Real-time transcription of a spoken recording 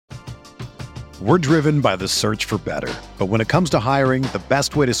We're driven by the search for better. But when it comes to hiring, the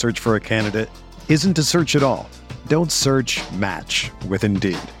best way to search for a candidate isn't to search at all. Don't search, match with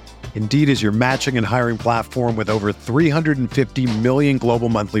Indeed. Indeed is your matching and hiring platform with over 350 million global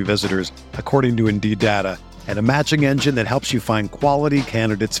monthly visitors, according to Indeed data, and a matching engine that helps you find quality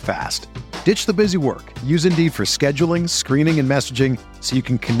candidates fast. Ditch the busy work. Use Indeed for scheduling, screening, and messaging so you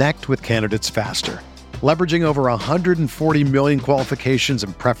can connect with candidates faster. Leveraging over 140 million qualifications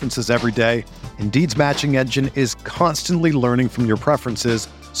and preferences every day, Indeed's matching engine is constantly learning from your preferences,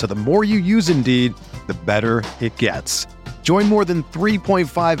 so the more you use Indeed, the better it gets. Join more than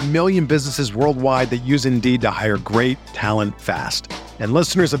 3.5 million businesses worldwide that use Indeed to hire great talent fast. And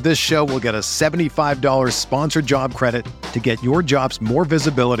listeners of this show will get a $75 sponsored job credit to get your jobs more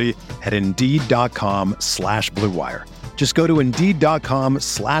visibility at Indeed.com/Blue Wire. Just go to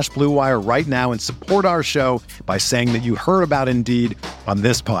Indeed.com/Blue Wire right now and support our show by saying that you heard about Indeed on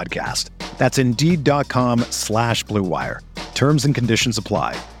this podcast. That's Indeed.com/Blue Wire. Terms and conditions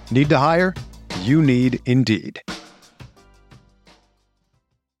apply. Need to hire? You need Indeed.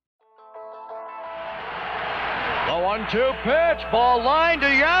 The 1-2 pitch, ball lined to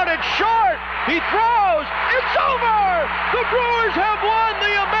Yount, it's short, he throws, it's over! The Brewers have won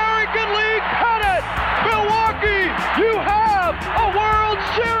the American League pennant! Milwaukee, you have a World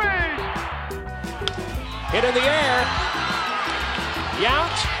Series! Hit in the air,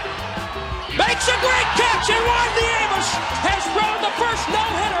 Yount makes a great catch, and Juan Nieves has thrown the first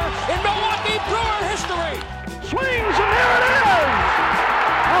no-hitter in Milwaukee Brewer history! Swings, and there it is!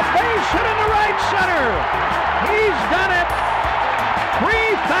 A base hit in the right center! He's done it!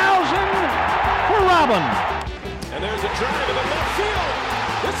 3,000 for Robin. And there's a drive in the left field.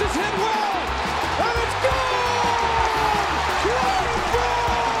 This is hit well. And it's gone! Ryan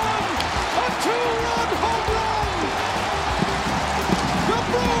Braun! A two-run home run! The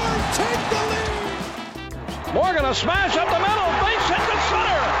Brewers take the lead! Morgan, a smash up the middle. Base hit to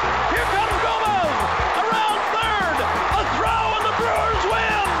center. Here comes Gomez. Around third. A throw and the Brewers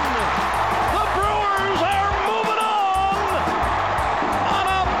win. The Brewers are moving on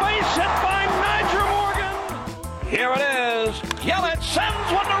a base hit by Nyjer Morgan. Here it is. Yelich sends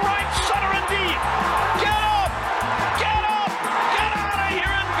one to right center and deep. Get up. Get up. Get out of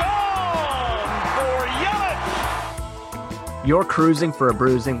here and gone for Yelich. You're cruising for a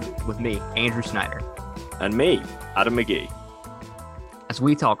bruising with me, Andrew Snyder. And me, Adam McGee. As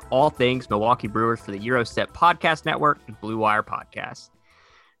we talk all things Milwaukee Brewers for the Eurostep Podcast Network and Blue Wire Podcast.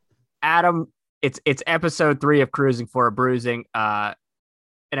 Adam, it's episode 3 of Cruising for a Bruising. In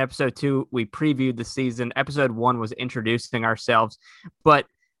episode 2, we previewed the season. Episode 1 was introducing ourselves, but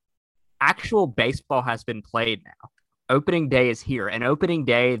actual baseball has been played now. Opening day is here, an opening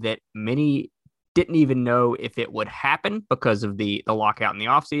day that many didn't even know if it would happen because of the lockout in the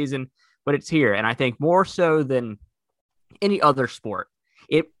offseason, but it's here. And I think more so than any other sport,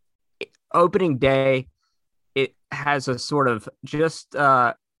 opening day, it has a sort of just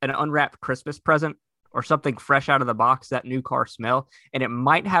an unwrapped Christmas present or something fresh out of the box, that new car smell. And it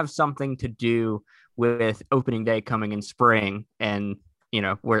might have something to do with opening day coming in spring and, you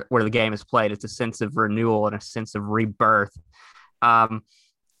know, where the game is played. It's a sense of renewal and a sense of rebirth.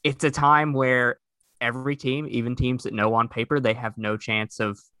 It's a time where every team, even teams that know on paper they have no chance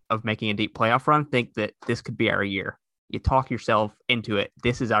of making a deep playoff run, think that this could be our year. You talk yourself into it.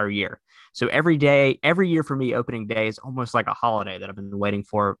 This is our year. So every year for me, opening day is almost like a holiday that I've been waiting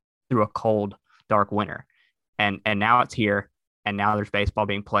for through a cold, dark winter. And now it's here, and now there's baseball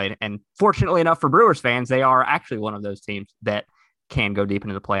being played. And fortunately enough for Brewers fans, they are actually one of those teams that can go deep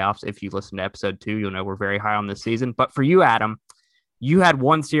into the playoffs. If you listen to episode 2, you'll know we're very high on this season. But for you, Adam, you had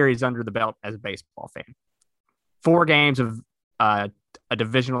one series under the belt as a baseball fan. 4 games of a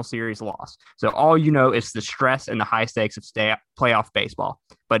divisional series loss. So all you know is the stress and the high stakes of playoff baseball.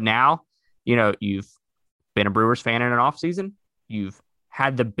 But now, you know, you've been a Brewers fan in an offseason. You've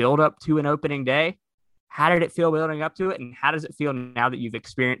had the build up to an opening day. How did it feel building up to it? And how does it feel now that you've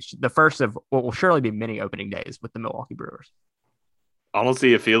experienced the first of what will surely be many opening days with the Milwaukee Brewers?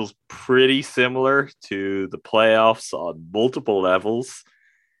 Honestly, it feels pretty similar to the playoffs on multiple levels.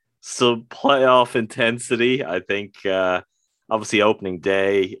 Some playoff intensity, I think, obviously opening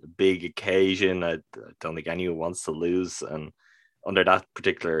day, big occasion. I don't think anyone wants to lose. And under that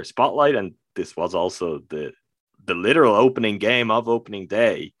particular spotlight, and this was also the literal opening game of opening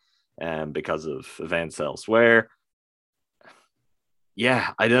day, because of events elsewhere.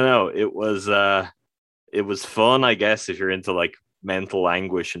 Yeah, I don't know. It was fun, I guess, if you're into like mental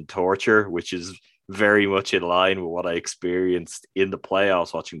anguish and torture, which is very much in line with what I experienced in the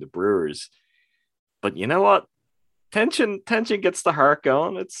playoffs watching the Brewers. But you know what? tension gets the heart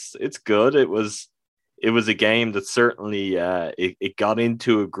going. It's good. It was a game that certainly it got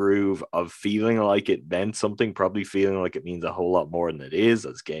into a groove of feeling like it meant something, probably feeling like it means a whole lot more than it is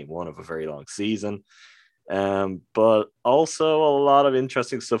as game one of a very long season. But also a lot of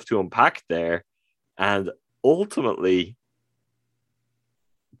interesting stuff to unpack there. And ultimately,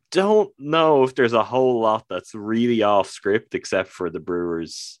 don't know if there's a whole lot that's really off script except for the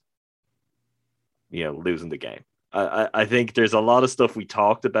Brewers, losing the game. I think there's a lot of stuff we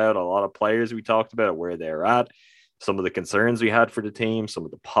talked about, a lot of players we talked about where they're at, some of the concerns we had for the team, some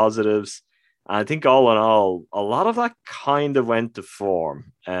of the positives. And I think all in all, a lot of that kind of went to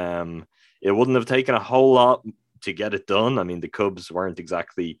form. It wouldn't have taken a whole lot to get it done. I mean, the Cubs weren't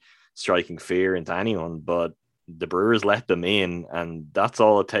exactly striking fear into anyone, but the Brewers let them in, and that's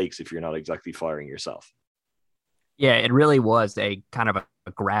all it takes if you're not exactly firing yourself. Yeah, it really was a kind of a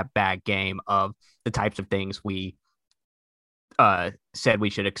grab bag game of the types of things we said we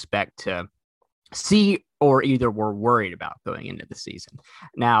should expect to see or either were worried about going into the season.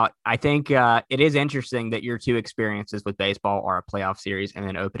 Now, I think it is interesting that your two experiences with baseball are a playoff series and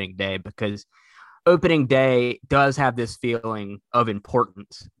then opening day, because opening day does have this feeling of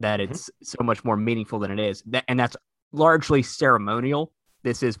importance that it's so much more meaningful than it is. And that's largely ceremonial.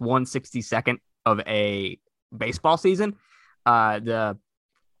 This is 1/62nd of a baseball season. The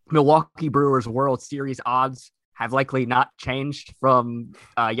Milwaukee Brewers World Series odds have likely not changed from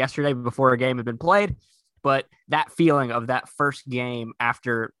yesterday before a game had been played. But that feeling of that first game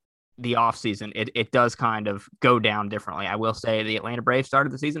after the offseason, it does kind of go down differently. I will say the Atlanta Braves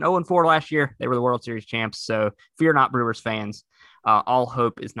started the season 0-4 last year. They were the World Series champs. So fear not, Brewers fans. All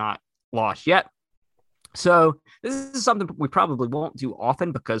hope is not lost yet. So this is something we probably won't do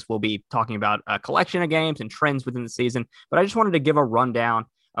often because we'll be talking about a collection of games and trends within the season. But I just wanted to give a rundown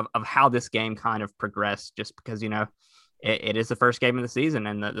of how this game kind of progressed, just because, it is the first game of the season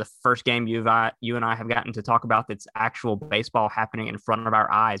and the first game you and I have gotten to talk about that's actual baseball happening in front of our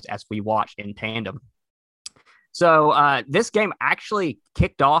eyes as we watch in tandem. So this game actually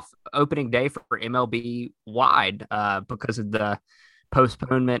kicked off opening day for MLB wide because of the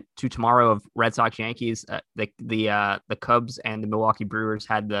postponement to tomorrow of Red Sox Yankees. The Cubs and the Milwaukee Brewers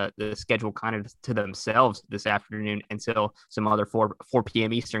had the schedule kind of to themselves this afternoon until some other 4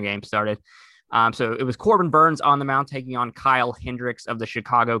 p.m. Eastern games started. So it was Corbin Burns on the mound taking on Kyle Hendricks of the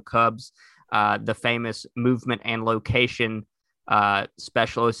Chicago Cubs, the famous movement and location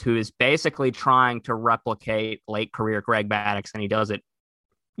specialist who is basically trying to replicate late career Greg Maddux, and he does it.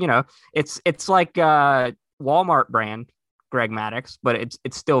 It's like Walmart brand Greg Maddux, but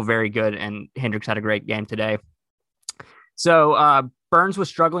it's still very good, and Hendricks had a great game today. So Burns was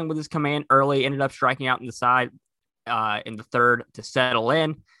struggling with his command early, ended up striking out in the side in the third to settle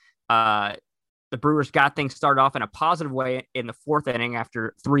in. The Brewers got things started off in a positive way in the fourth inning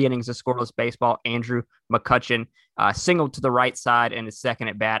after 3 innings of scoreless baseball. Andrew McCutchen singled to the right side in his second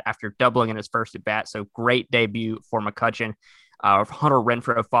at bat after doubling in his first at bat. So great debut for McCutchen. Hunter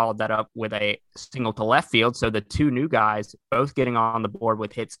Renfroe followed that up with a single to left field. So the two new guys both getting on the board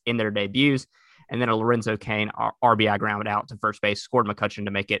with hits in their debuts. And then a Lorenzo Cain RBI ground out to first base, scored McCutchen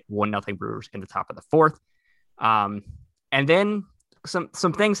to make it 1-0 Brewers in the top of the fourth. And then some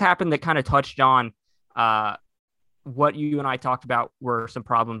things happened that kind of touched on what you and I talked about were some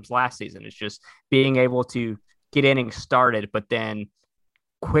problems last season. It's just being able to get innings started, but then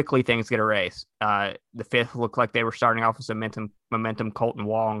quickly things get erased. The fifth looked like they were starting off with some momentum. Colton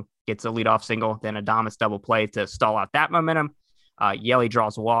Wong gets a leadoff single, then Adames double play to stall out that momentum. Yelly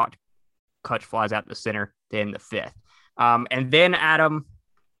draws a walk, Kutch flies out the center to end the fifth. And then, Adam,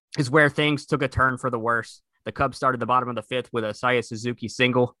 is where things took a turn for the worse. The Cubs started the bottom of the fifth with a Seiya Suzuki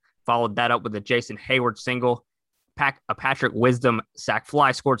single, followed that up with a Jason Hayward single. A Patrick Wisdom sac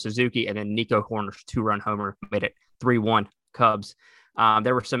fly scored Suzuki, and then Nico Horner's 2-run homer made it 3-1 Cubs.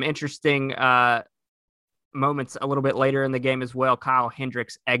 There were some interesting moments a little bit later in the game as well. Kyle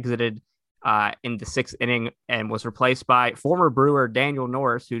Hendricks exited in the sixth inning and was replaced by former Brewer Daniel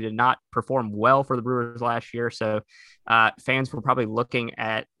Norris, who did not perform well for the Brewers last year. So fans were probably looking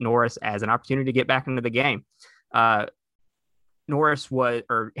at Norris as an opportunity to get back into the game. Hendricks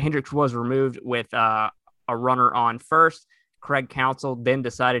was removed with a runner on first. Craig Counsell then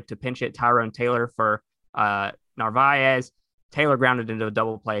decided to pinch hit Tyrone Taylor for Narvaez. Taylor grounded into a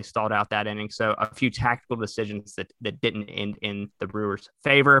double play, stalled out that inning. So a few tactical decisions that didn't end in the Brewers'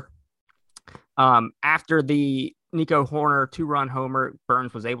 favor. After the Nico Horner 2-run homer,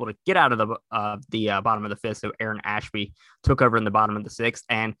 Burns was able to get out of the bottom of the fifth. So Aaron Ashby took over in the bottom of the sixth.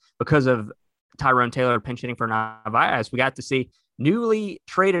 And because of Tyrone Taylor pinch hitting for Narvaez, we got to see newly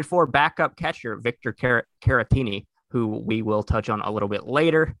traded for backup catcher Victor Caratini who we will touch on a little bit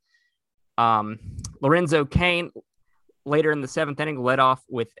later. Lorenzo Cain, later in the seventh inning, led off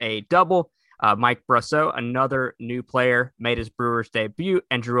with a double. Mike Brosseau, another new player, made his Brewers debut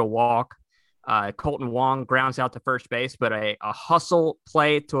and drew a walk. Colton Wong grounds out to first base, but a hustle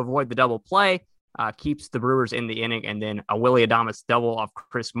play to avoid the double play keeps the Brewers in the inning, and then a Willy Adames double off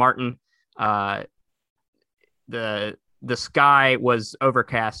Chris Martin. The sky was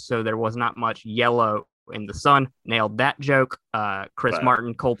overcast, so there was not much yellow in the sun. Nailed that joke. Chris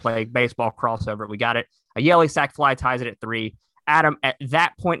Martin, Coldplay baseball crossover. We got it. A Yelly sac fly ties it at 3. Adam, at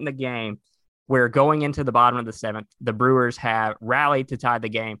that point in the game, we're going into the bottom of the 7th. The Brewers have rallied to tie the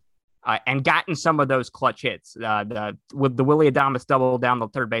game and gotten some of those clutch hits. With the Willy Adames double down the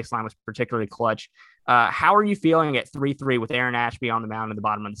third baseline was particularly clutch. How are you feeling at 3-3 with Aaron Ashby on the mound in the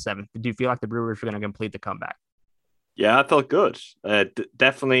bottom of the 7th? Did you feel like the Brewers were going to complete the comeback? Yeah, I felt good.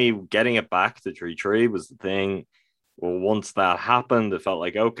 Definitely getting it back to 3-3 was the thing. Well, once that happened, it felt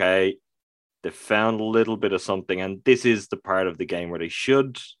like, okay, they found a little bit of something, and this is the part of the game where they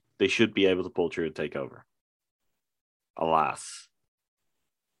should be able to pull through and take over. Alas,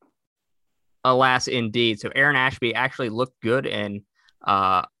 indeed. So Aaron Ashby actually looked good in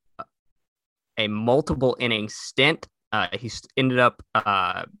a multiple inning stint. He ended up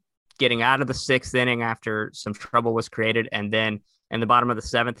getting out of the 6th inning after some trouble was created, and then in the bottom of the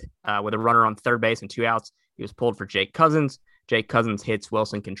 7th, with a runner on third base and 2 outs, he was pulled for Jake Cousins. Jake Cousins hits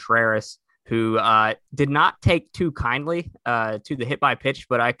Wilson Contreras, who did not take too kindly to the hit by pitch,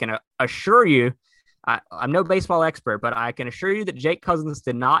 but I can assure you, I'm no baseball expert, but I can assure you that Jake Cousins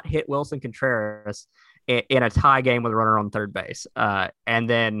did not hit Wilson Contreras in a tie game with a runner on third base. And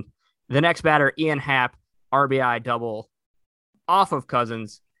then the next batter, Ian Happ, RBI double off of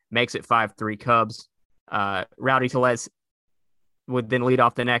Cousins, makes it 5-3 Cubs. Rowdy Tellez would then lead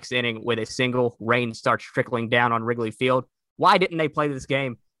off the next inning with a single. Rain starts trickling down on Wrigley Field. Why didn't they play this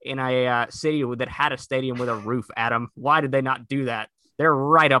game in a city that had a stadium with a roof, Adam? Why did they not do that? They're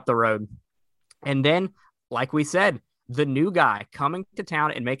right up the road. And then, like we said, the new guy coming to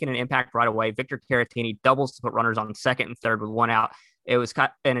town and making an impact right away, Victor Caratini, doubles to put runners on second and third with 1 out. It was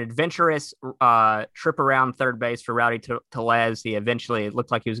an adventurous trip around third base for Rowdy Tellez. It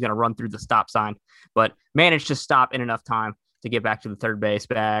looked like he was going to run through the stop sign, but managed to stop in enough time to get back to the third base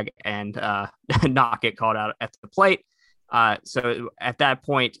bag and not get called out at the plate. So at that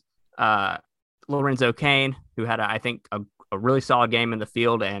point, Lorenzo Cain, who had, I think, a really solid game in the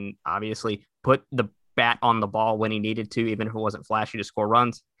field and obviously put the bat on the ball when he needed to, even if it wasn't flashy to score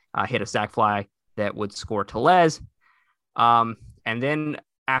runs, hit a sac fly that would score Tellez. And then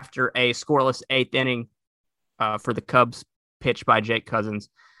after a scoreless 8th inning for the Cubs pitched by Jake Cousins,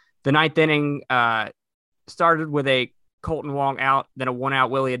 the 9th inning started with a Colton Wong out, then a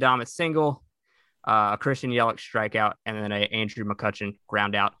 1-out Willy Adames single, a Christian Yelich strikeout, and then a Andrew McCutchen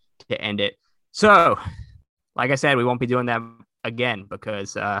ground out to end it. So, like I said, we won't be doing that again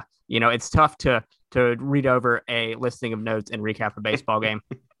because, it's tough to read over a listing of notes and recap a baseball game.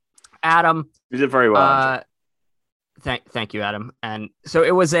 Adam. You did very well. Thank you, Adam. And so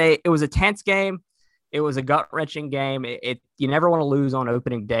it was a tense game. It was a gut-wrenching game. You never want to lose on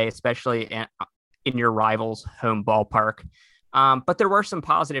opening day, especially in your rival's home ballpark. But there were some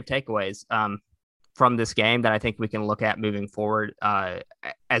positive takeaways from this game that I think we can look at moving forward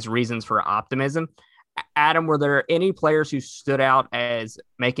as reasons for optimism. Adam, were there any players who stood out as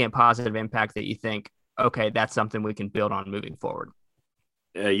making a positive impact that you think, okay, that's something we can build on moving forward?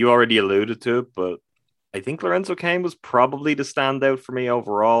 You already alluded to it, but I think Lorenzo Cain was probably the standout for me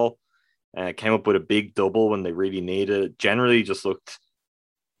overall. Came up with a big double when they really needed it. Generally just looked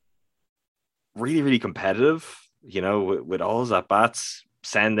really, really competitive, with all his at-bats,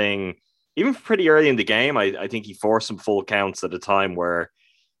 sending, even pretty early in the game, I think he forced some full counts at a time where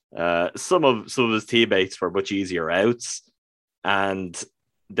some of his teammates were much easier outs. And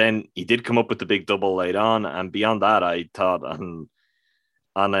then he did come up with the big double late on. And beyond that, I thought on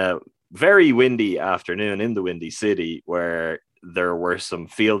a very windy afternoon in the Windy City, where there were some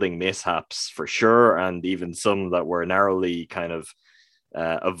fielding mishaps for sure, and even some that were narrowly kind of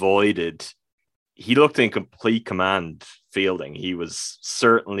avoided, he looked in complete command fielding. He was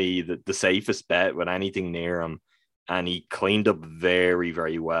certainly the safest bet with anything near him, and he cleaned up very,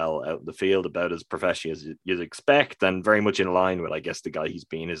 very well out in the field, about as professional as you'd expect, and very much in line with, I guess, the guy he's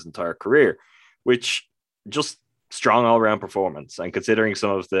been his entire career, which just strong all-around performance. And considering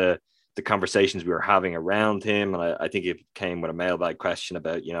some of the conversations we were having around him, and I think it came with a mailbag question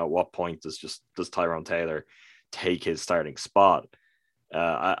about, at what point does Tyrone Taylor take his starting spot?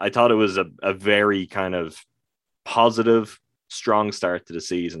 I thought it was a very kind of positive strong start to the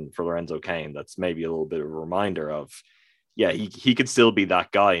season for Lorenzo Cain. That's maybe a little bit of a reminder of, yeah, he could still be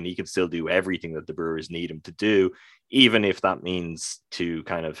that guy, and he can still do everything that the Brewers need him to do, even if that means to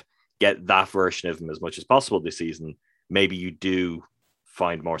kind of get that version of him as much as possible this season. Maybe you do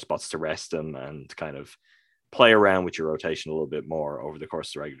find more spots to rest him and kind of play around with your rotation a little bit more over the course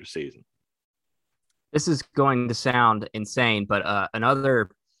of the regular season. This is going to sound insane, but another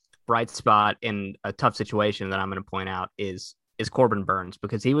bright spot in a tough situation that I'm going to point out is Corbin Burnes,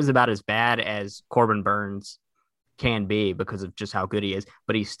 because he was about as bad as Corbin Burnes can be because of just how good he is,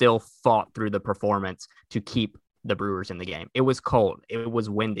 but he still fought through the performance to keep the Brewers in the game. It was cold. It was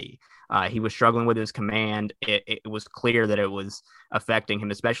windy. He was struggling with his command. It was clear that it was affecting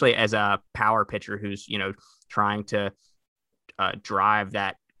him, especially as a power pitcher who's, trying to drive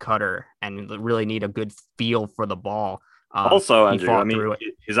that cutter and really need a good feel for the ball. Also, Andrew,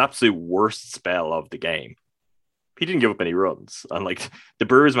 his absolute worst spell of the game, he didn't give up any runs. And the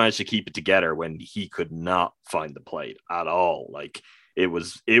Brewers managed to keep it together when he could not find the plate at all. It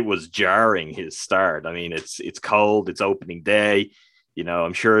was jarring, his start. I mean, it's cold, it's opening day.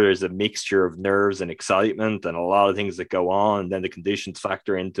 I'm sure there's a mixture of nerves and excitement and a lot of things that go on, and then the conditions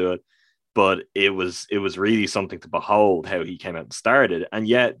factor into it. But it was really something to behold how he came out and started. And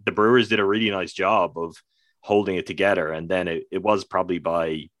yet the Brewers did a really nice job of holding it together. And then it was probably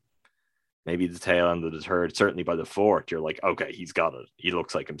by maybe the tail end of the third, certainly by the fourth, you're like, okay, he's got it. He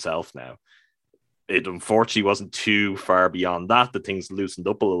looks like himself now. It unfortunately wasn't too far beyond that things loosened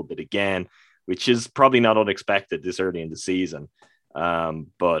up a little bit again, which is probably not unexpected this early in the season.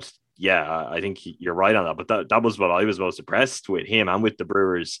 But yeah, I think you're right on that. But that was what I was most impressed with him and with the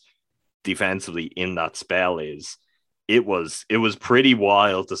Brewers defensively in that spell. Is it was pretty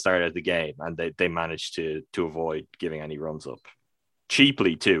wild to start out the game, and they managed to avoid giving any runs up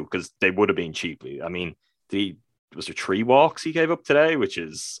cheaply too, because they would have been cheaply. I mean, was there 3 walks he gave up today, which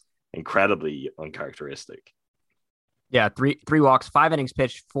is incredibly uncharacteristic. Yeah, three walks, 5 innings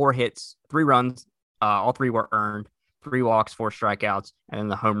pitched, 4 hits, 3 runs. All 3 were earned. 3 walks, 4 strikeouts, and then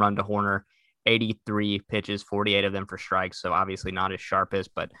the home run to Horner. 83 pitches, 48 of them for strikes. So obviously not as sharp as,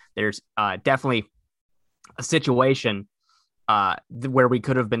 but there's definitely a situation where we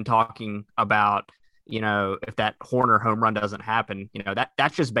could have been talking about, if that Horner home run doesn't happen,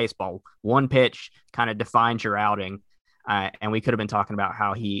 that's just baseball. One pitch kind of defines your outing. And we could have been talking about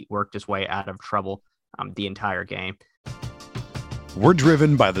how he worked his way out of trouble the entire game. We're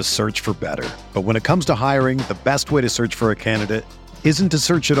driven by the search for better. But when it comes to hiring, the best way to search for a candidate isn't to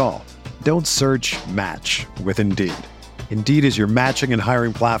search at all. Don't search, match with Indeed. Indeed is your matching and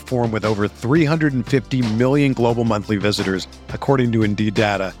hiring platform with over 350 million global monthly visitors, according to Indeed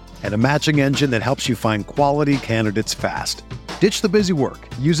data, and a matching engine that helps you find quality candidates fast. Ditch the busy work.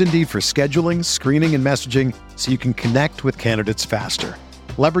 Use Indeed for scheduling, screening, and messaging so you can connect with candidates faster.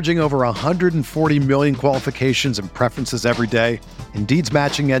 Leveraging over 140 million qualifications and preferences every day, Indeed's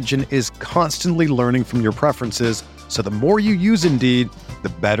matching engine is constantly learning from your preferences, so the more you use Indeed, the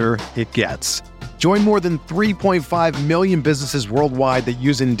better it gets. Join more than 3.5 million businesses worldwide that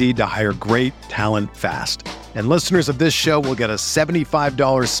use Indeed to hire great talent fast. And listeners of this show will get a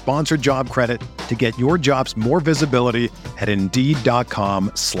 $75 sponsored job credit to get your jobs more visibility at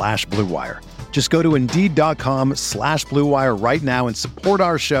Indeed.com/Blue Wire. Just go to Indeed.com/Blue Wire right now and support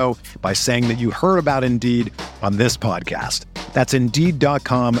our show by saying that you heard about Indeed on this podcast. That's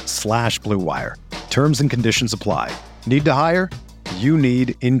Indeed.com/Blue Wire. Terms and conditions apply. Need to hire? You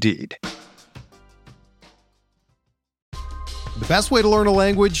need Indeed. The best way to learn a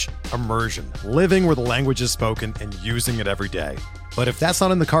language? Immersion. Living where the language is spoken and using it every day. But if that's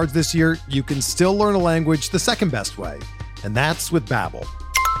not in the cards this year, you can still learn a language the second best way, and that's with Babbel.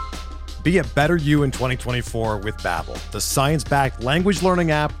 Be a better you in 2024 with Babbel, the science-backed language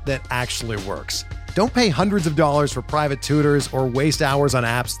learning app that actually works. Don't pay hundreds of dollars for private tutors or waste hours on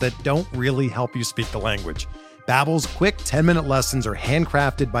apps that don't really help you speak the language. Babbel's quick 10-minute lessons are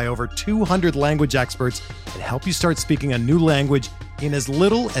handcrafted by over 200 language experts and help you start speaking a new language in as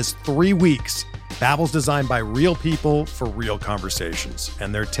little as 3 weeks. Babbel's designed by real people for real conversations,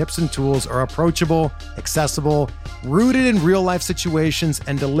 and their tips and tools are approachable, accessible, rooted in real-life situations,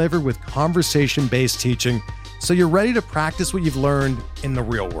 and delivered with conversation-based teaching, so you're ready to practice what you've learned in the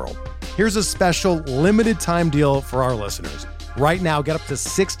real world. Here's a special limited-time deal for our listeners. Right now, get up to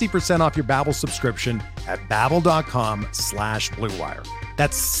 60% off your Babbel subscription at Babbel.com/Blue Wire.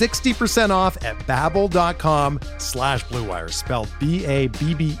 That's 60% off at Babbel.com/Blue Wire, spelled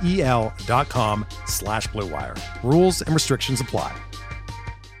BABBEL.com/Blue Wire. Rules and restrictions apply.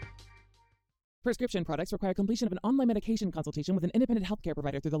 Prescription products require completion of an online medication consultation with an independent healthcare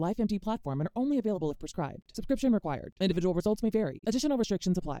provider through the LifeMD platform and are only available if prescribed. Subscription required. Individual results may vary. Additional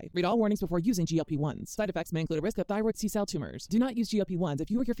restrictions apply. Read all warnings before using GLP-1s. Side effects may include a risk of thyroid C-cell tumors. Do not use GLP-1s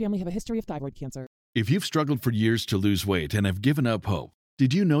if you or your family have a history of thyroid cancer. If you've struggled for years to lose weight and have given up hope,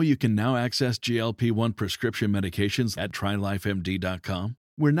 did you know you can now access GLP-1 prescription medications at TryLifeMD.com?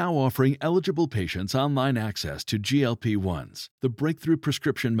 We're now offering eligible patients online access to GLP-1s, the breakthrough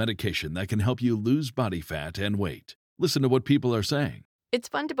prescription medication that can help you lose body fat and weight. Listen to what people are saying. It's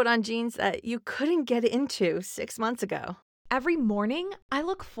fun to put on jeans that you couldn't get into 6 months ago. Every morning, I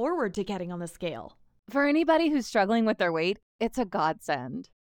look forward to getting on the scale. For anybody who's struggling with their weight, it's a godsend.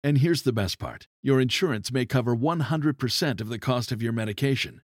 And here's the best part. Your insurance may cover 100% of the cost of your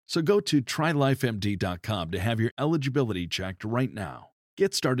medication. So go to TryLifeMD.com to have your eligibility checked right now.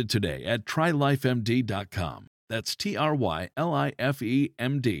 Get started today at TryLifeMD.com. That's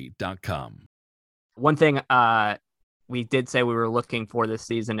TryLifeMD.com. One thing we did say we were looking for this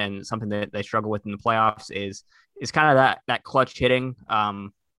season, and something that they struggle with in the playoffs is kind of that clutch hitting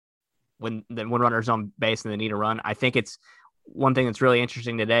when runners on base and they need a run. I think it's one thing that's really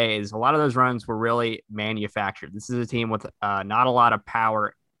interesting today is a lot of those runs were really manufactured. This is a team with not a lot of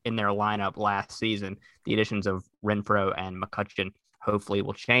power in their lineup last season. The additions of Renfroe and McCutchen hopefully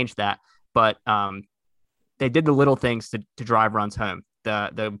will change that. But they did the little things to drive runs home.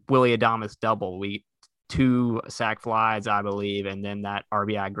 The Willie Adames double, 2 sac flies, I believe, and then that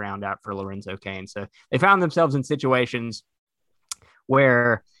RBI ground out for Lorenzo Cain. So they found themselves in situations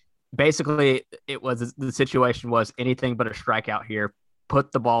where basically the situation was anything but a strikeout here.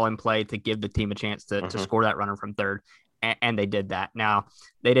 Put the ball in play to give the team a chance to score that runner from third. And they did that. Now,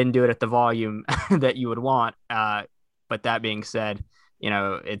 they didn't do it at the volume that you would want. But that being said,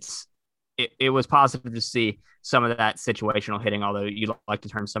 it was positive to see some of that situational hitting, although you'd like to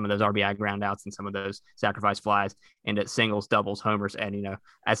turn some of those RBI groundouts and some of those sacrifice flies into singles, doubles, homers, and,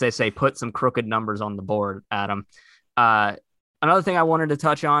 as they say, put some crooked numbers on the board, Adam. Another thing I wanted to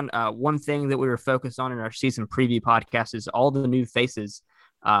touch on, one thing that we were focused on in our season preview podcast is all the new faces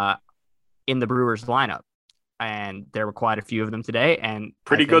in the Brewers lineup. And there were quite a few of them today. And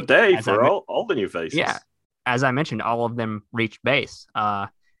pretty good day for all the new faces. Yeah. As I mentioned, all of them reached base,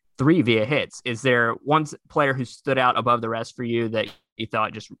 3 via hits. Is there one player who stood out above the rest for you that you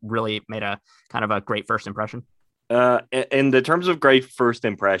thought just really made a kind of a great first impression? In the terms of great first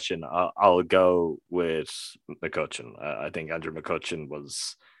impression, I'll go with McCutchen. I think Andrew McCutchen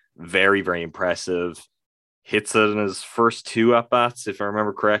was very, very impressive. Hits it in his first 2 at-bats, if I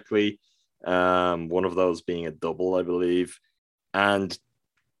remember correctly. One of those being a double, I believe. And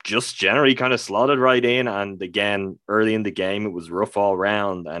just generally kind of slotted right in. And again, early in the game, it was rough all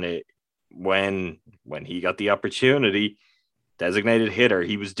round. And when he got the opportunity, designated hitter,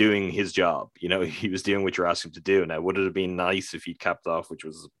 he was doing his job. He was doing what you're asking him to do. Now, would it have been nice if he'd capped off, which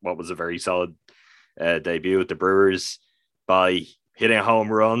was what was a very solid debut with the Brewers, by hitting a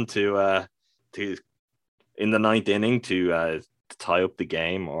home run to in the 9th inning to tie up the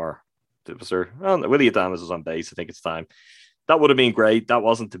game? Or Willie Adames was on base. I think it's time. That would have been great. That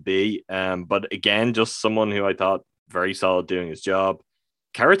wasn't to be. But again, just someone who I thought very solid doing his job.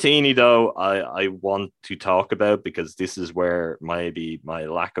 Caratini, though, I want to talk about because this is where maybe my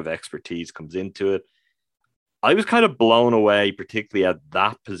lack of expertise comes into it. I was kind of blown away, particularly at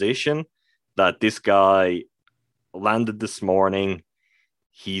that position, that this guy landed this morning.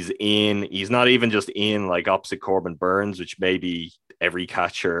 He's not even just in like opposite Corbin Burns, which maybe every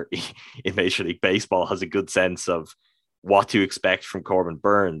catcher in Major League Baseball has a good sense of what to expect from Corbin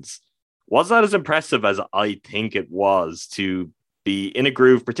Burns. Was not as impressive as I think it was to be in a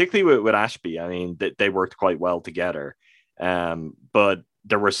groove, particularly with Ashby. I mean, they worked quite well together. But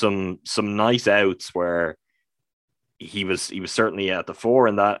there were some nice outs where he was certainly at the fore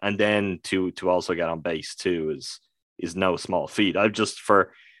in that, and then to also get on base too is no small feat.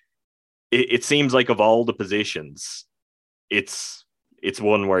 It seems like of all the positions, it's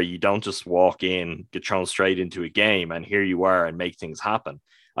one where you don't just walk in, get thrown straight into a game, and here you are and make things happen.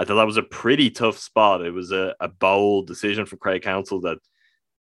 I thought that was a pretty tough spot. It was a bold decision from Craig Counsell that,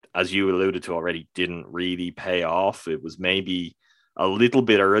 as you alluded to already, didn't really pay off. It was maybe a little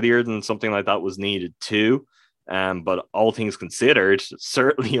bit earlier than something like that was needed too. But all things considered,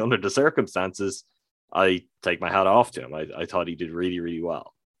 certainly under the circumstances, I take my hat off to him. I thought he did really, really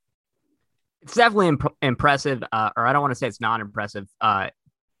well. It's definitely impressive, or I don't want to say it's not impressive,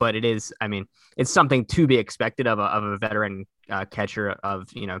 but it is. I mean, it's something to be expected of a veteran catcher.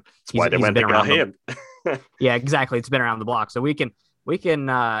 That's why they went to got him. Yeah, exactly. It's been around the block, so we can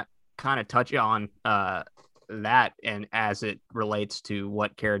kind of touch on that, and as it relates to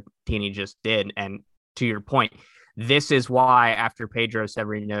what Caratini just did, and to your point, this is why after Pedro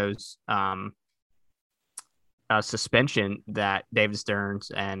Severino's suspension that David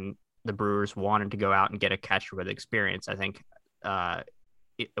Stearns and the Brewers wanted to go out and get a catcher with experience. I think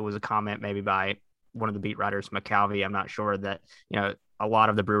it was a comment maybe by one of the beat writers, McCalvey. I'm not sure that, a lot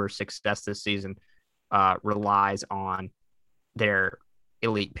of the Brewers' success this season relies on their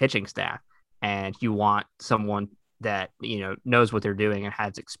elite pitching staff. And you want someone that, knows what they're doing and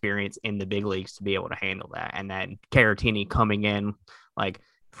has experience in the big leagues to be able to handle that. And then Caratini coming in like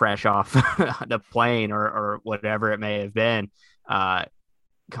fresh off the plane or whatever it may have been,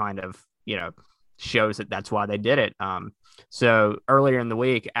 kind of, shows that that's why they did it. So earlier in the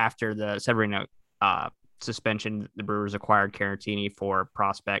week, after the Severino suspension, the Brewers acquired Caratini for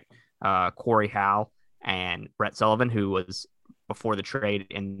prospect Corey Howe and Brett Sullivan, who was before the trade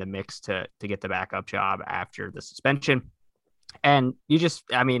in the mix to get the backup job after the suspension. And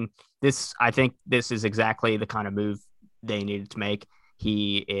I think this is exactly the kind of move they needed to make.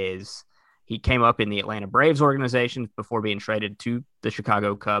 He came up in the Atlanta Braves organization before being traded to the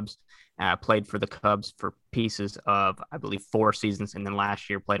Chicago Cubs, played for the Cubs for pieces of, I believe, 4 seasons. And then last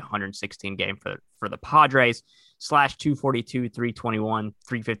year played 116 games for the Padres, slash 242, 321,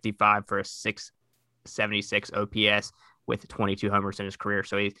 355 for a 676 OPS with 22 homers in his career.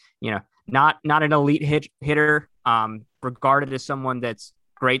 So he's, not an elite hitter, regarded as someone that's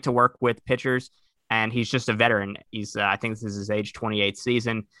great to work with pitchers. And he's just a veteran. He's, I think this is his age 28th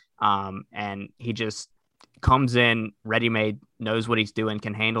season. And he just comes in ready-made, knows what he's doing,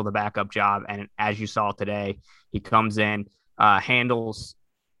 can handle the backup job. And as you saw today, he comes in, handles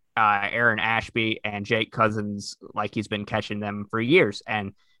Aaron Ashby and Jake Cousins like he's been catching them for years.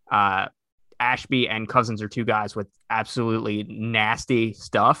 And Ashby and Cousins are two guys with absolutely nasty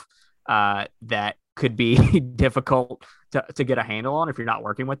stuff that could be difficult to get a handle on if you're not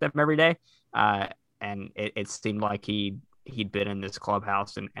working with them every day. And it seemed like he'd been in this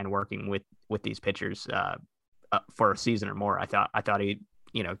clubhouse and working with these pitchers for a season or more. I thought he,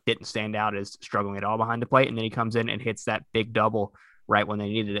 didn't stand out as struggling at all behind the plate. And then he comes in and hits that big double right when they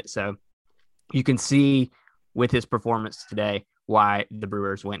needed it. So you can see with his performance today why the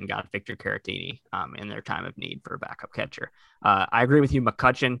Brewers went and got Victor Caratini in their time of need for a backup catcher. I agree with you,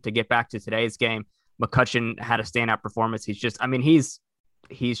 McCutchen, to get back to today's game. McCutchen had a standout performance. He's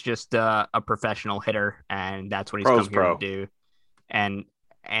just a professional hitter, and that's what he's come here to do. And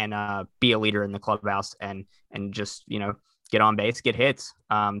be a leader in the clubhouse and just, get on base, get hits.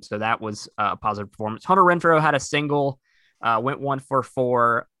 So that was a positive performance. Hunter Renfroe had a single, went 1 for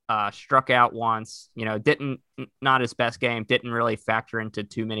 4, struck out once, not his best game, didn't really factor into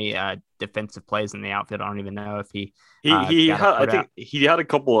too many defensive plays in the outfield. I don't even know if he had a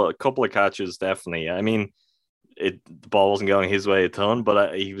couple of catches. Definitely. I mean, the ball wasn't going his way a ton,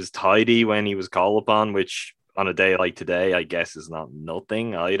 but he was tidy when he was called upon, which on a day like today, I guess is not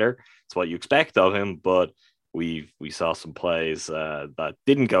nothing either. It's what you expect of him, but we saw some plays that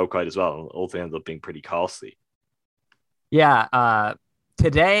didn't go quite as well, and ultimately ended up being pretty costly. Yeah.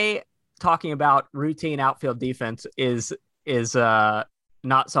 Today, talking about routine outfield defense is not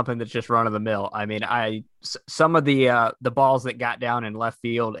something that's just run of the mill. I mean, some of the balls that got down in left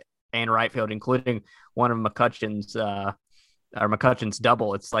field and right field, including one of McCutchen's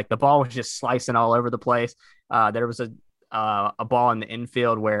double. It's like the ball was just slicing all over the place. There was a ball in the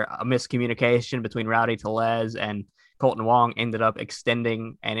infield where a miscommunication between Rowdy Tellez and Colton Wong ended up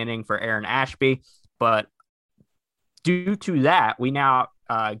extending an inning for Aaron Ashby. But due to that, we now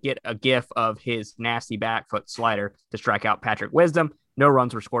get a gif of his nasty back foot slider to strike out Patrick Wisdom. No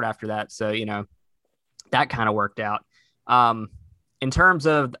runs were scored after that. So, that kind of worked out. In terms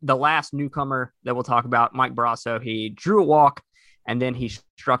of the last newcomer that we'll talk about, Mike Brasso, he drew a walk and then he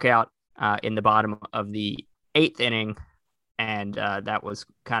struck out in the bottom of the 8th inning. And that was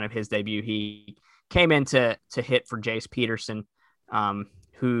kind of his debut. He came in to hit for Jace Peterson,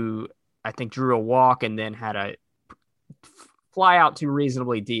 who I think drew a walk and then had a fly out to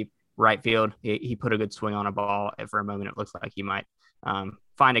reasonably deep right field. He put a good swing on a ball. For a moment, it looks like he might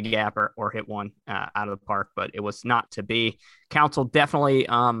find a gap or hit one out of the park, but it was not to be. Council definitely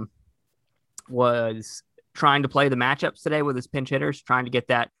was trying to play the matchups today with his pinch hitters, trying to get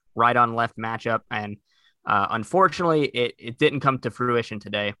that right on left matchup. And unfortunately, it didn't come to fruition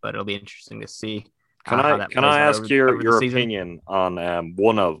today, but it'll be interesting to see. Can I ask your opinion on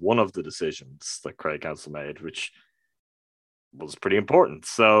one of the decisions that Craig Counsell made, which was pretty important?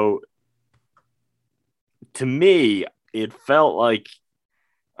 So to me, it felt like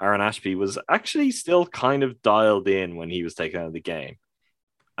Aaron Ashby was actually still kind of dialed in when he was taken out of the game.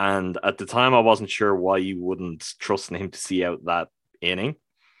 And at the time, I wasn't sure why you wouldn't trust in him to see out that inning.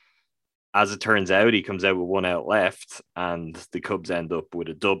 As it turns out, he comes out with 1 out left, and the Cubs end up with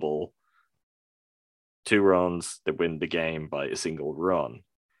a double, 2 runs that win the game by a single run.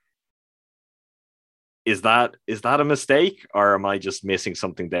 Is that a mistake, or am I just missing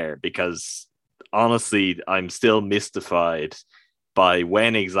something there? Because honestly, I'm still mystified by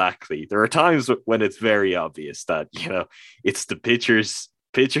when exactly. There are times when it's very obvious that, it's the pitcher's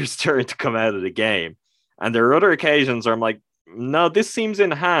turn to come out of the game. And there are other occasions where I'm like, no, this seems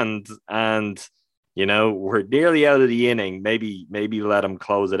in hand, and we're nearly out of the inning. Maybe let him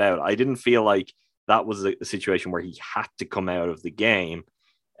close it out. I didn't feel like that was a situation where he had to come out of the game,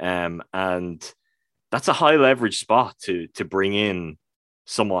 and that's a high leverage spot to bring in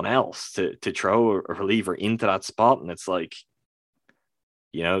someone else to throw a reliever into that spot, and it's like,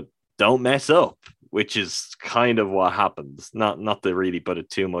 don't mess up, which is kind of what happens. Not to really put it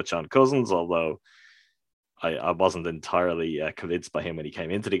too much on Cousins, although I wasn't entirely convinced by him when he came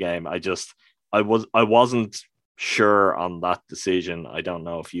into the game. I wasn't sure on that decision. I don't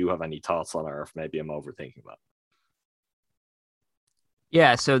know if you have any thoughts on it, or if maybe I'm overthinking that.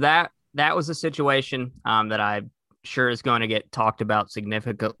 Yeah, so that was a situation that I'm sure is going to get talked about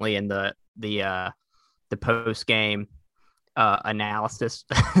significantly in the post game analysis,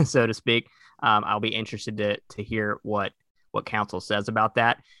 so to speak. I'll be interested to hear what counsel says about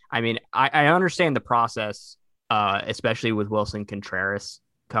that. I mean, I understand the process, especially with Wilson Contreras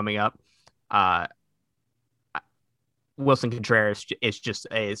coming up. Wilson Contreras is just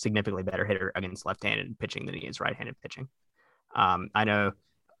a significantly better hitter against left-handed pitching than he is right-handed pitching. I know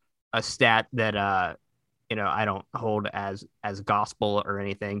a stat that I don't hold as gospel or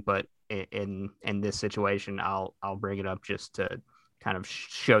anything, but in this situation, I'll bring it up just to kind of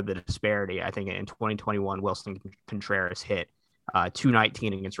show the disparity. I think in 2021, Wilson Contreras hit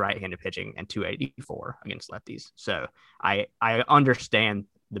 219 against right-handed pitching and 284 against lefties. So I understand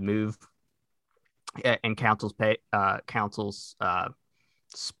the move and counsel's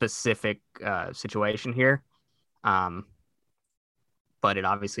specific situation here. But it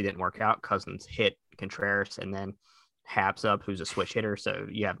obviously didn't work out. Cousins hit Contreras and then Haps up, who's a switch hitter, so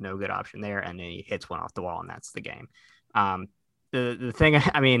you have no good option there, and then he hits one off the wall, and that's the game. The thing,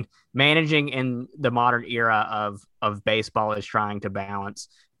 I mean, managing in the modern era of baseball is trying to balance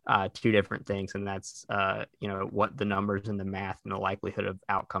two different things, and that's what the numbers and the math and the likelihood of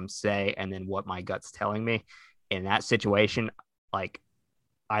outcomes say, and then what my gut's telling me. In that situation, like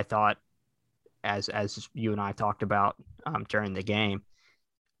I thought, as you and I talked about during the game,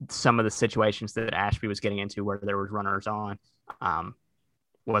 some of the situations that Ashby was getting into where there was runners on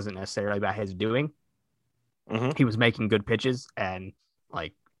wasn't necessarily about his doing. Mm-hmm. He was making good pitches, and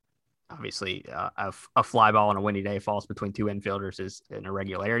like obviously a fly ball on a windy day falls between two infielders is an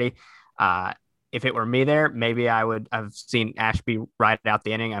irregularity. If it were me there, maybe I would have seen Ashby ride out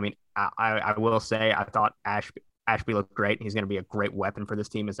the inning. I mean, I will say I thought Ashby looked great. He's going to be a great weapon for this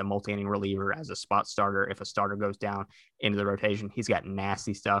team as a multi-inning reliever, as a spot starter. If a starter goes down into the rotation, he's got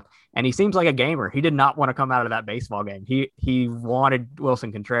nasty stuff. And he seems like a gamer. He did not want to come out of that baseball game. He wanted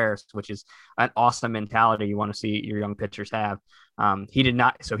Wilson Contreras, which is an awesome mentality you want to see your young pitchers have. He did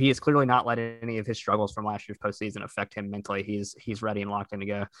not. So he is clearly not let any of his struggles from last year's postseason affect him mentally. He's ready and locked in to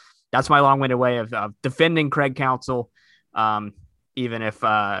go. That's my long-winded way of defending Craig Counsell. Even if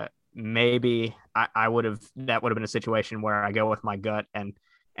maybe I would have, that would have been a situation where I go with my gut and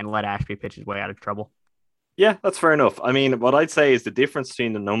let Ashby pitch his way out of trouble. Yeah, that's fair enough. I mean, what I'd say is the difference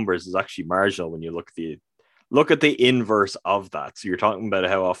between the numbers is actually marginal when you look at the inverse of that. So you're talking about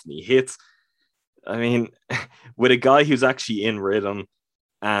how often he hits. I mean, with a guy who's actually in rhythm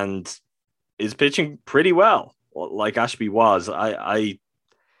and is pitching pretty well, like Ashby was,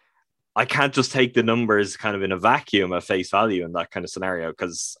 I can't just take the numbers kind of in a vacuum at face value in that kind of scenario,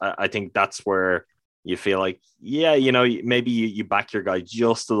 because I think that's where you feel like, yeah, maybe you back your guy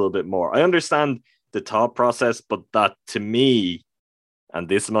just a little bit more. I understand the thought process, but that to me, and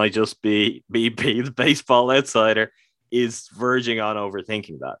this might just be the baseball outsider, is verging on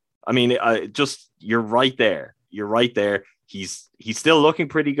overthinking that. I mean, you're right there. You're right there. He's still looking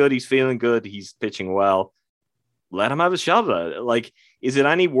pretty good. He's feeling good. He's pitching well. Let him have a shot at it. Like, is it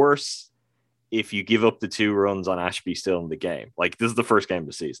any worse if you give up the 2 runs on Ashby still in the game? Like, this is the first game of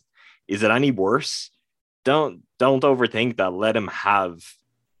the season. Is it any worse? Don't overthink that. Let him have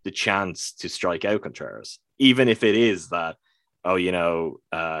the chance to strike out Contreras, even if it is that,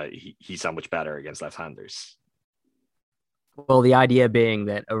 he's so much better against left-handers. Well, the idea being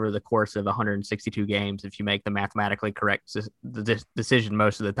that over the course of 162 games, if you make the mathematically correct decision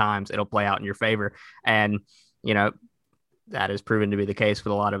most of the times, it'll play out in your favor. And, that has proven to be the case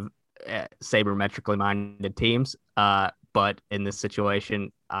with a lot of sabermetrically minded teams. But in this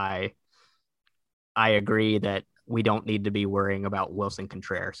situation, I agree that we don't need to be worrying about Wilson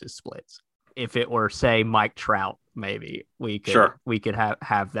Contreras' splits. If it were, say, Mike Trout, maybe we could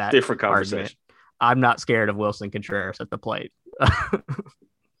have that different conversation. Argument. I'm not scared of Wilson Contreras at the plate.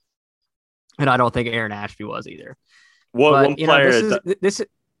 And I don't think Aaron Ashby was either. One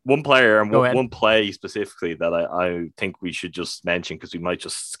player and one play specifically that I think we should just mention, because we might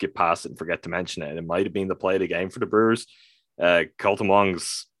just skip past it and forget to mention it. And it might have been the play of the game for the Brewers. Colton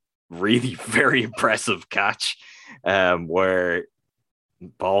Wong's really very impressive catch, where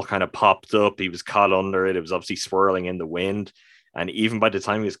ball kind of popped up. He was caught under it. It was obviously swirling in the wind. And even by the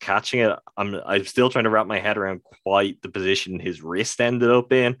time he was catching it, I'm still trying to wrap my head around quite the position his wrist ended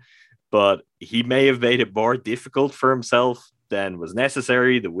up in. But he may have made it more difficult for himself than was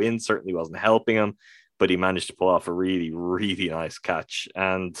necessary. The wind certainly wasn't helping him, but he managed to pull off a really, really nice catch.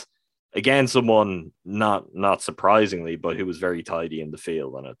 And again, someone not surprisingly, but who was very tidy in the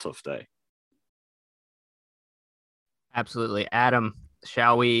field on a tough day. Absolutely. Adam,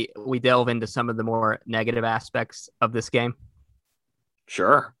 shall we delve into some of the more negative aspects of this game?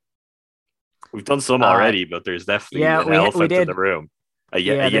 Sure. We've done some already, but there's definitely an elephant in the room.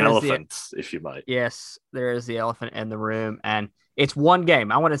 A elephant, if you might. Yes, there is the elephant in the room, and it's one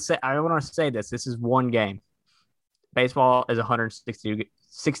game. I want to say this. This is one game. Baseball is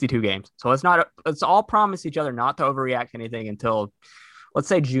 162 games, so let's all promise each other not to overreact to anything until, let's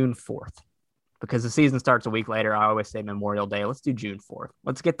say, June 4th, because the season starts a week later. I always say Memorial Day. Let's do June 4th.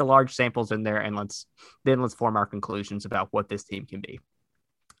 Let's get the large samples in there, and let's form our conclusions about what this team can be.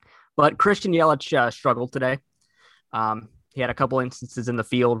 But Christian Yelich struggled today. He had a couple instances in the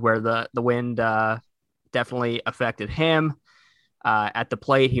field where the wind definitely affected him. At the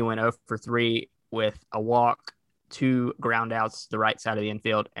plate, he went 0 for 3 with a walk, 2 ground outs to the right side of the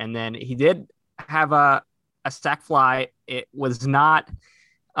infield. And then he did have a sac fly. It was not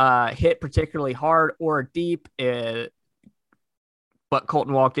hit particularly hard or deep, but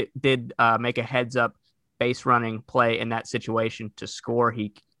Colton Wong did make a heads-up base running play in that situation to score.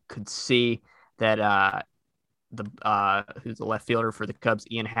 He could see that who's the left fielder for the Cubs,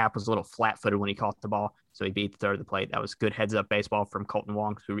 Ian Happ, was a little flat-footed when he caught the ball, so he beat the third of the plate. That was good heads-up baseball from Colton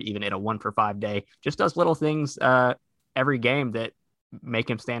Wong, who even in a 1-for-5 day just does little things every game that make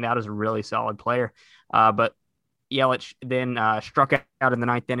him stand out as a really solid player. But Yelich then struck out in the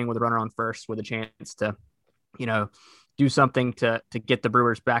 9th inning with a runner on first, with a chance to, do something to get the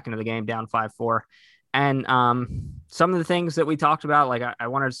Brewers back into the game, down 5-4. And some of the things that we talked about, like I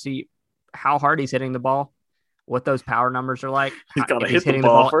wanted to see how hard he's hitting the ball, what those power numbers are like. He's got to hit the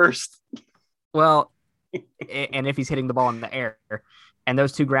ball first. Well, and if he's hitting the ball in the air, and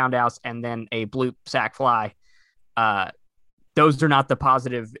those 2 ground outs and then a bloop sac fly, those are not the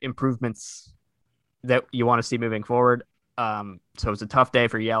positive improvements that you want to see moving forward. So it's a tough day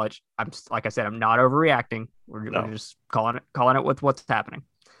for Yelich. Like I said, I'm not overreacting. We're just calling it with what's happening.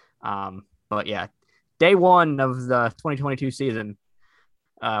 But yeah, day 1 of the 2022 season,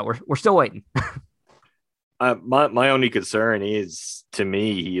 we're still waiting. My only concern is, to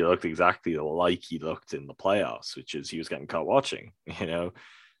me, he looked exactly like he looked in the playoffs, which is he was getting caught watching.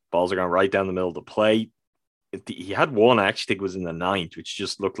 Balls are going right down the middle of the plate. He had one, I actually think it was in the 9th, which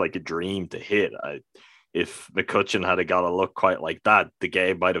just looked like a dream to hit. If McCutchen had got a look quite like that, the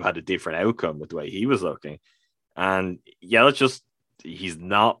game might have had a different outcome with the way he was looking. And he's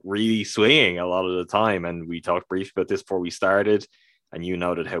not really swinging a lot of the time. And we talked briefly about this before we started. And you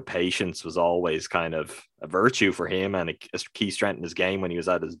noted how patience was always kind of a virtue for him and a key strength in his game when he was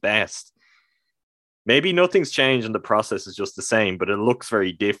at his best. Maybe nothing's changed and the process is just the same, but it looks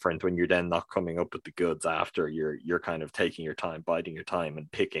very different when you're then not coming up with the goods after you're kind of taking your time, biding your time, and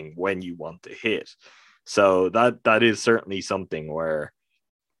picking when you want to hit. So that is certainly something where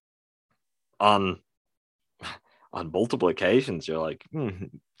on multiple occasions you're like,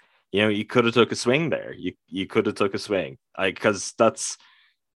 you could have took a swing there. You could have took a swing, because that's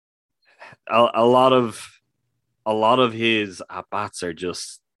a lot of his at bats are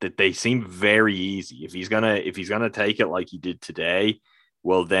just that they seem very easy. If he's gonna take it like he did today,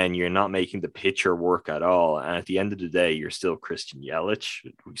 well, then you're not making the pitcher work at all. And at the end of the day, you're still Christian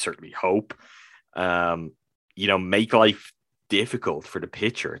Yelich. We certainly hope. Make life difficult for the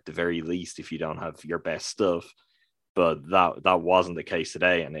pitcher at the very least if you don't have your best stuff. But that wasn't the case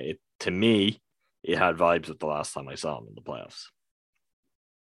today, and to me, it had vibes of the last time I saw him in the playoffs.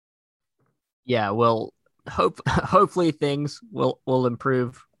 Yeah, well, hopefully things will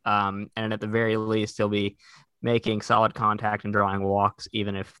improve, and at the very least, he'll be making solid contact and drawing walks,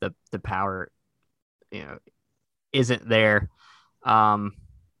 even if the power, isn't there.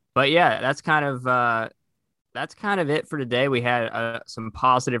 But yeah, that's kind of it for today. We had some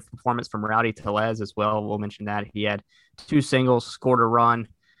positive performance from Rowdy Tellez as well. We'll mention that he had 2 singles, scored a run.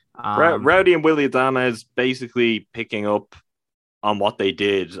 Rowdy and Willie Adames basically picking up on what they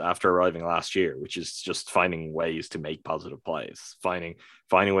did after arriving last year, which is just finding ways to make positive plays, finding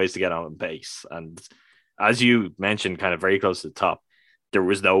ways to get on base. And as you mentioned, kind of very close to the top, there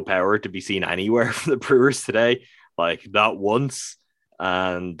was no power to be seen anywhere from the Brewers today, like not once.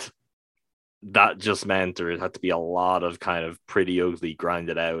 And that just meant there had to be a lot of kind of pretty ugly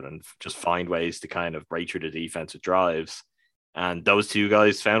grinded out and just find ways to kind of break through the defense with drives. And those two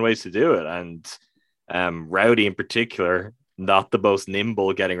guys found ways to do it. And Rowdy in particular, not the most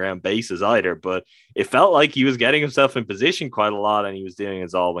nimble getting around bases either, but it felt like he was getting himself in position quite a lot, and he was doing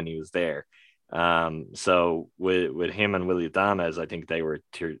his all when he was there. So with him and Willie Adames, I think they were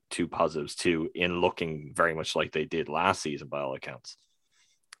two positives too, in looking very much like they did last season by all accounts.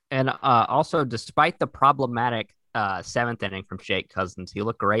 And also, despite the problematic 7th inning from Jake Cousins, he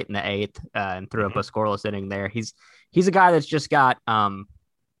looked great in the 8th and threw up a scoreless inning there. He's a guy that's just got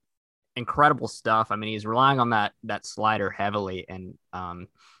incredible stuff. I mean, he's relying on that slider heavily, and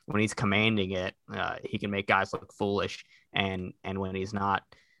when he's commanding it, he can make guys look foolish. And when he's not,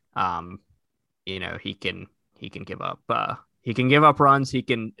 he can give up. He can give up runs. He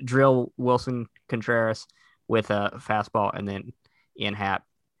can drill Wilson Contreras with a fastball, and then Ian Happ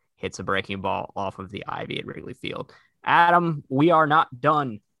hits a breaking ball off of the ivy at Wrigley Field. Adam, we are not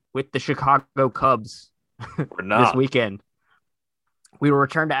done with the Chicago Cubs this weekend. We will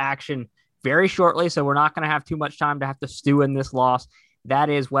return to action very shortly, so we're not going to have too much time to have to stew in this loss. That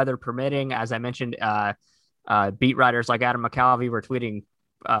is weather permitting. As I mentioned, beat writers like Adam McCalvey were tweeting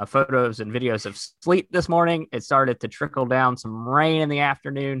photos and videos of sleet this morning. It started to trickle down some rain in the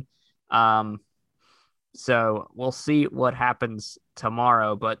afternoon. So we'll see what happens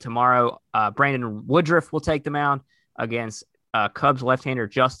tomorrow. But tomorrow, Brandon Woodruff will take the mound against Cubs left-hander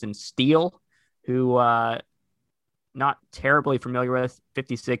Justin Steele, who not terribly familiar with.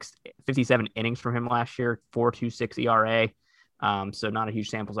 57 innings from him last year, 4.26 ERA. So not a huge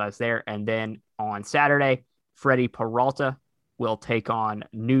sample size there. And then on Saturday, Freddie Peralta will take on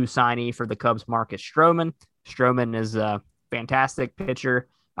new signee for the Cubs, Marcus Stroman. Stroman is a fantastic pitcher,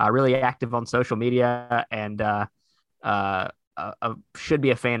 really active on social media, and should be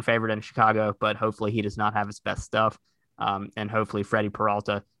a fan favorite in Chicago, but hopefully he does not have his best stuff. And hopefully Freddie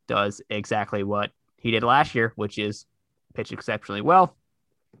Peralta does exactly what he did last year, which is pitch exceptionally well.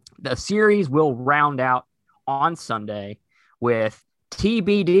 The series will round out on Sunday with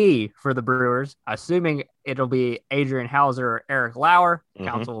TBD for the Brewers, assuming it'll be Adrian Hauser or Eric Lauer.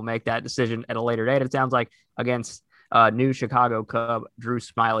 Council will make that decision at a later date, it sounds like, against new Chicago Cub Drew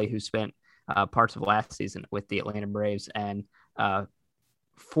Smiley, who spent parts of last season with the Atlanta Braves, and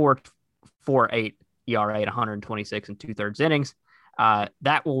 4.48 ERA at 126 and 2/3 innings.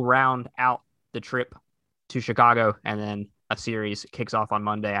 That will round out the trip to Chicago, and then a series kicks off on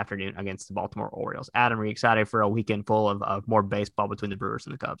Monday afternoon against the Baltimore Orioles. Adam, are you excited for a weekend full of more baseball between the Brewers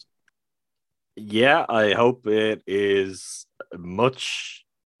and the Cubs? Yeah, I hope it is much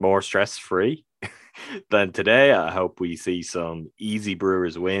more stress-free than today. I hope we see some easy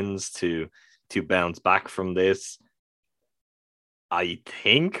Brewers wins to bounce back from this. I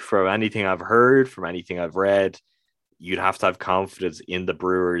think from anything I've heard, from anything I've read, you'd have to have confidence in the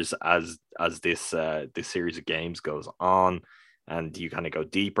Brewers as this series of games goes on, and you kind of go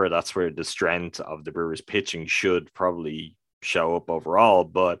deeper. That's where the strength of the Brewers pitching should probably show up overall.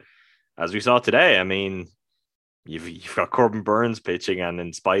 But as we saw today, I mean, you've got Corbin Burns pitching, and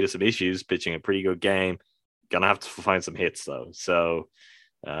in spite of some issues, pitching a pretty good game. Gonna have to find some hits though. So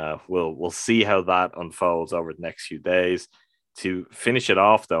we'll see how that unfolds over the next few days. To finish it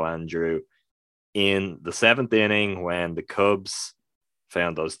off though, Andrew, in the 7th inning, when the Cubs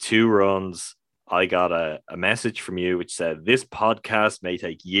found those 2 runs, I got a message from you which said, this podcast may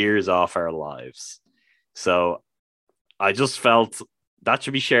take years off our lives. So I just felt that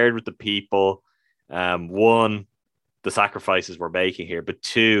should be shared with the people. 1, the sacrifices we're making here, but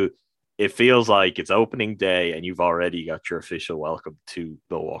 2, it feels like it's opening day and you've already got your official welcome to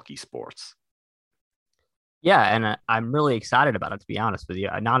Milwaukee sports. Yeah, and I'm really excited about it, to be honest with you.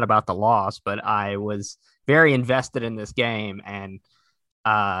 Not about the loss, but I was very invested in this game, and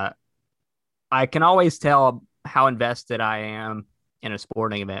I can always tell how invested I am in a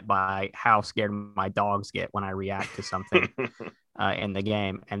sporting event by how scared my dogs get when I react to something in the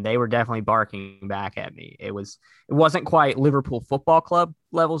game, and they were definitely barking back at me. It wasn't quite Liverpool Football Club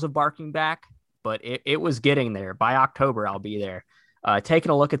levels of barking back, but it was getting there. By October, I'll be there.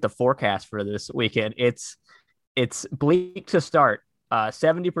 Taking a look at the forecast for this weekend, it's It's bleak to start.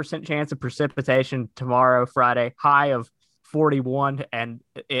 70% chance of precipitation tomorrow, Friday, high of 41, and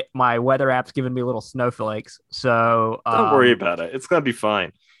my weather app's giving me little snowflakes. So don't worry about it. It's going to be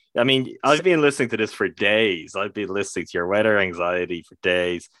fine. I mean, I've been listening to this for days. I've been listening to your weather anxiety for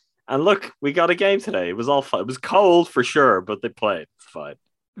days. And look, we got a game today. It was all fun. It was cold for sure, but they played. It's fine.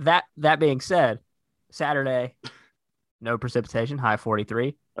 That being said, Saturday, no precipitation, high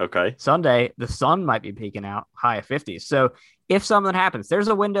 43. Okay. Sunday, the sun might be peeking out, high of 50s. So if something happens, there's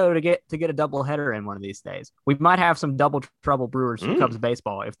a window to get a double header in one of these days. We might have some double trouble Brewers Cubs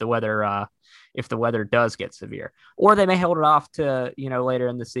baseball if the weather does get severe, or they may hold it off to later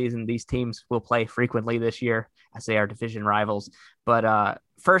in the season. These teams will play frequently this year as they are division rivals. But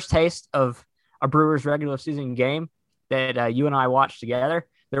first taste of a Brewers regular season game that you and I watched together.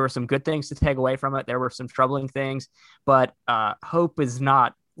 There were some good things to take away from it. There were some troubling things, but hope is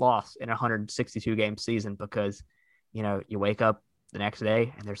not lost in a 162 game season because, you wake up the next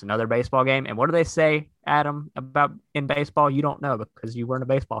day and there's another baseball game. And what do they say, Adam, about in baseball? You don't know because you weren't a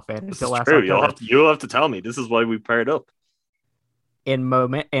baseball fan until last true. October. You'll have to tell me. This is why we paired up.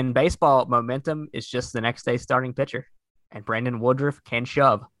 In baseball, momentum is just the next day's starting pitcher, and Brandon Woodruff can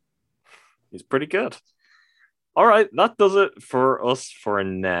shove. He's pretty good. All right, that does it for us for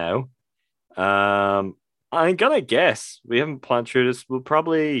now. I'm gonna guess we haven't planned through this. You'll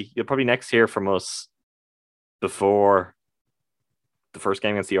probably next hear from us before the first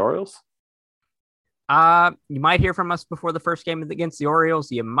game against the Orioles. You might hear from us before the first game against the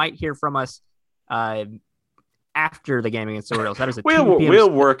Orioles. You might hear from us after the game against the Orioles. That is a we'll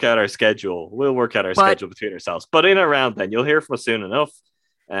work out our schedule. We'll work out our schedule between ourselves. But in around then, you'll hear from us soon enough.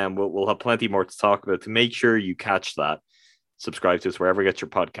 And we'll have plenty more to talk about. To make sure you catch that, subscribe to us wherever you get your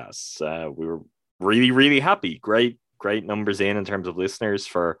podcasts. We were really, really happy. Great numbers in terms of listeners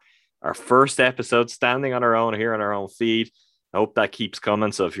for our first episode, standing on our own here on our own feed. I hope that keeps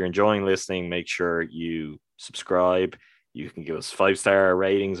coming. So if you're enjoying listening, make sure you subscribe. You can give us 5-star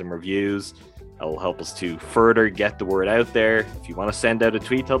ratings and reviews. That will help us to further get the word out there. If you want to send out a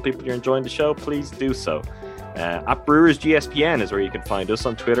tweet, tell people you're enjoying the show, please do so. At Brewers GSPN is where you can find us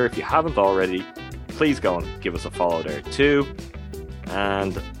on Twitter. If you haven't already, please go and give us a follow there too.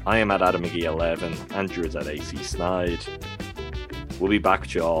 And I am at Adam McGee 11. Andrew is at AC Snide. We'll be back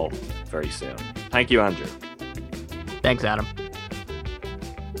with you all very soon. Thank you, Andrew. Thanks, Adam.